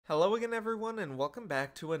Hello again everyone and welcome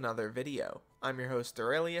back to another video. I'm your host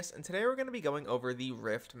Derailious and today we're going to be going over the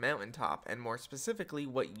Rift Mountaintop and more specifically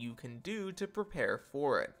what you can do to prepare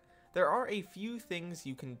for it. There are a few things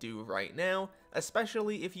you can do right now,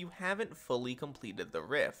 especially if you haven't fully completed the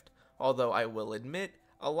Rift, although I will admit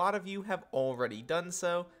a lot of you have already done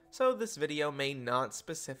so, so this video may not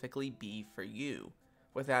specifically be for you.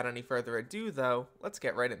 Without any further ado though, let's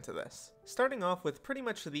get right into this. Starting off with pretty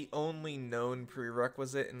much the only known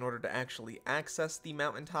prerequisite in order to actually access the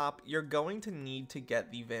Mountaintop, you're going to need to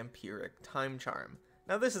get the Vampiric Time Charm.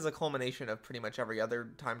 Now this is a culmination of pretty much every other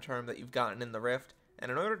Time Charm that you've gotten in the Rift,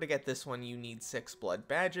 and in order to get this one you need 6 Blood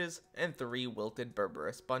Badges and 3 Wilted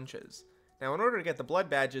Berberis Bunches. Now in order to get the Blood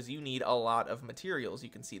Badges you need a lot of materials, you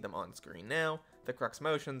can see them on screen now. The Crux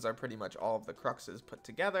Motions are pretty much all of the Cruxes put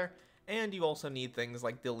together, and you also need things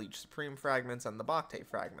like the Leech Supreme Fragments and the Bacte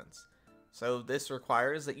Fragments. So this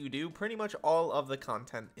requires that you do pretty much all of the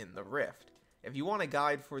content in the Rift. If you want a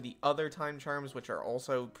guide for the other Time Charms, which are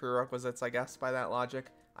also prerequisites I guess by that logic,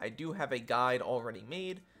 I do have a guide already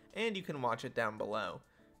made, and you can watch it down below.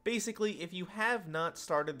 Basically, if you have not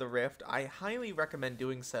started the Rift, I highly recommend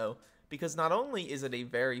doing so, because not only is it a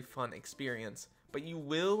very fun experience, but you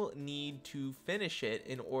will need to finish it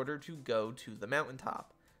in order to go to the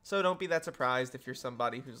Mountaintop. So don't be that surprised if you're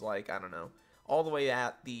somebody who's like, I don't know, all the way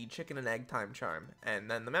at the Chicken and Egg Time Charm, and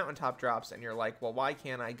then the Mountaintop drops and you're like, well, why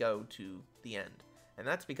can't I go to the end? And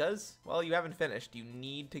that's because, well, you haven't finished. You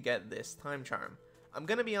need to get this Time Charm. I'm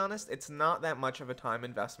gonna be honest, it's not that much of a time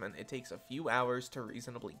investment. It takes a few hours to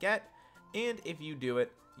reasonably get, and if you do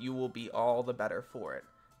it, you will be all the better for it.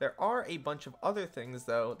 There are a bunch of other things,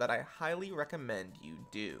 though, that I highly recommend you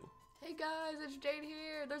do. Hey guys, it's Jade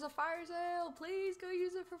here. There's a fire sale. Please go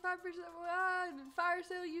use it for 5%. Fire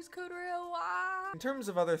sale, use code RAIL. In terms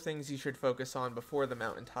of other things you should focus on before the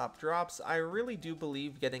Mountaintop drops, I really do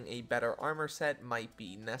believe getting a better armor set might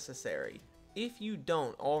be necessary. If you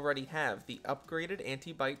don't already have the upgraded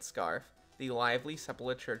Anti-Bite Scarf, the Lively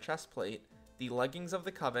Sepulture Chestplate, the Leggings of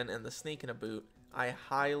the Coven, and the Snake in a Boot, I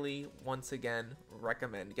highly, once again,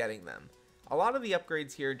 recommend getting them. A lot of the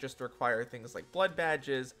upgrades here just require things like Blood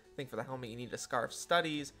Badges. I think for the helmet you need a Scarf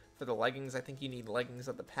Studies. For the leggings I think you need Leggings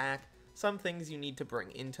of the Pack. Some things you need to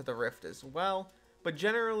bring into the Rift as well. But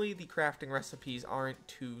generally the crafting recipes aren't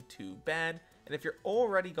too bad. And if you're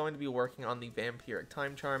already going to be working on the Vampiric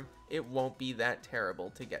Time Charm, it won't be that terrible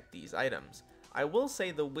to get these items. I will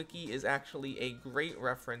say the wiki is actually a great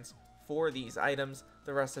reference for these items.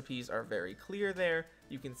 The recipes are very clear there.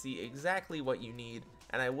 You can see exactly what you need,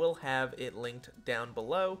 and I will have it linked down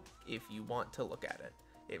below if you want to look at it.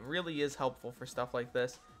 It really is helpful for stuff like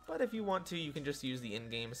this, but if you want to, you can just use the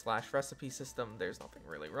in-game /recipe system. There's nothing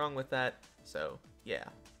really wrong with that, so yeah.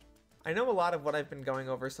 I know a lot of what I've been going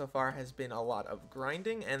over so far has been a lot of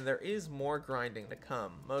grinding, and there is more grinding to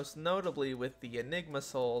come, most notably with the Enigma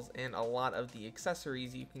Souls and a lot of the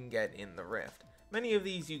accessories you can get in the Rift. Many of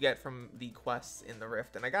these you get from the quests in the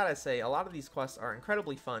Rift, and I gotta say, a lot of these quests are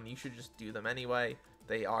incredibly fun. You should just do them anyway.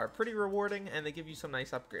 They are pretty rewarding, and they give you some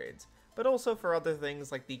nice upgrades. But also for other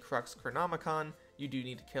things like the Crux Chronomicon, you do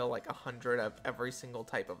need to kill like 100 of every single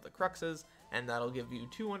type of the Cruxes, and that'll give you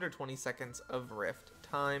 220 seconds of Rift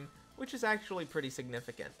time, which is actually pretty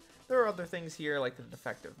significant. There are other things here like the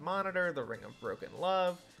Defective Monitor, the Ring of Broken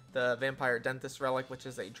Love, the Vampire Dentist Relic, which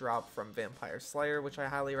is a drop from Vampire Slayer, which I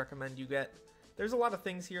highly recommend you get. There's a lot of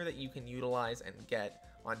things here that you can utilize and get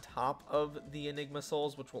on top of the Enigma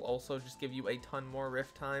Souls, which will also just give you a ton more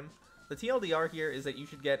Rift time. The TLDR here is that you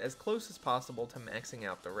should get as close as possible to maxing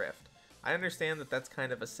out the Rift. I understand that that's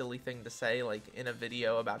kind of a silly thing to say, like in a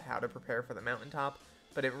video about how to prepare for the Mountaintop,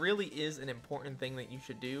 but it really is an important thing that you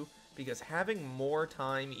should do, because having more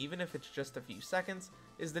time, even if it's just a few seconds,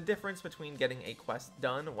 is the difference between getting a quest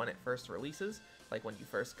done when it first releases, like when you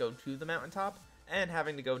first go to the Mountaintop, and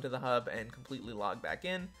having to go to the hub and completely log back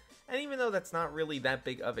in. And even though that's not really that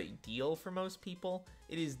big of a deal for most people,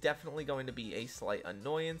 it is definitely going to be a slight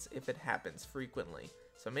annoyance if it happens frequently.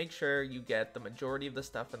 So make sure you get the majority of the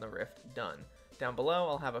stuff in the Rift done. Down below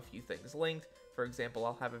I'll have a few things linked. For example,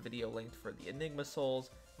 I'll have a video linked for the Enigma Souls,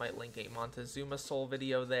 might link a Montezuma Soul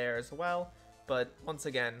video there as well. But once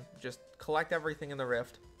again, just collect everything in the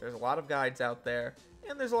Rift. There's a lot of guides out there,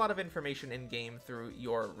 and there's a lot of information in-game through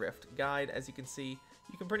your Rift guide. As you can see,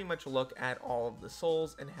 you can pretty much look at all of the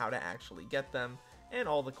souls and how to actually get them, and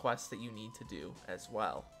all the quests that you need to do as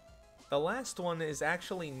well. The last one is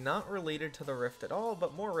actually not related to the Rift at all,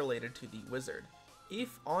 but more related to the Wizard.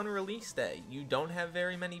 If on release day you don't have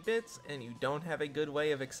very many bits, and you don't have a good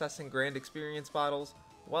way of accessing Grand Experience bottles,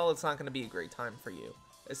 well, it's not going to be a great time for you.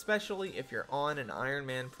 Especially if you're on an Iron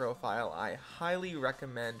Man profile, I highly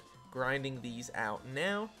recommend grinding these out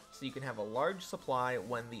now so you can have a large supply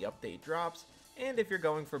when the update drops. And if you're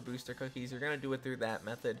going for booster cookies, you're going to do it through that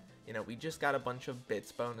method. You know, we just got a bunch of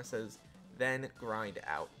bits bonuses, then grind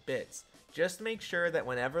out bits. Just make sure that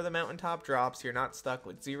whenever the Mountaintop drops, you're not stuck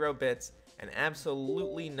with 0 bits and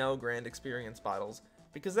absolutely no Grand Experience bottles,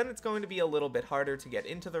 because then it's going to be a little bit harder to get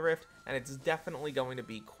into the Rift, and it's definitely going to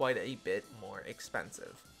be quite a bit more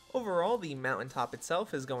expensive. Overall, the Mountaintop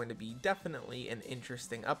itself is going to be definitely an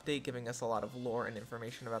interesting update, giving us a lot of lore and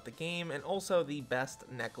information about the game, and also the best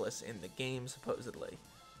necklace in the game, supposedly.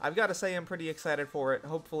 I've got to say I'm pretty excited for it.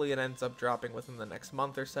 Hopefully it ends up dropping within the next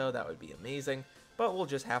month or so. That would be amazing, but we'll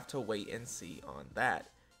just have to wait and see on that.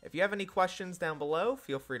 If you have any questions down below,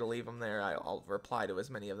 feel free to leave them there. I'll reply to as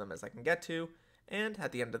many of them as I can get to. And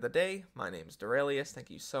at the end of the day, my name's Derailious. Thank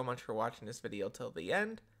you so much for watching this video till the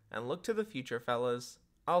end, and look to the future, fellas.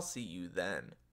 I'll see you then.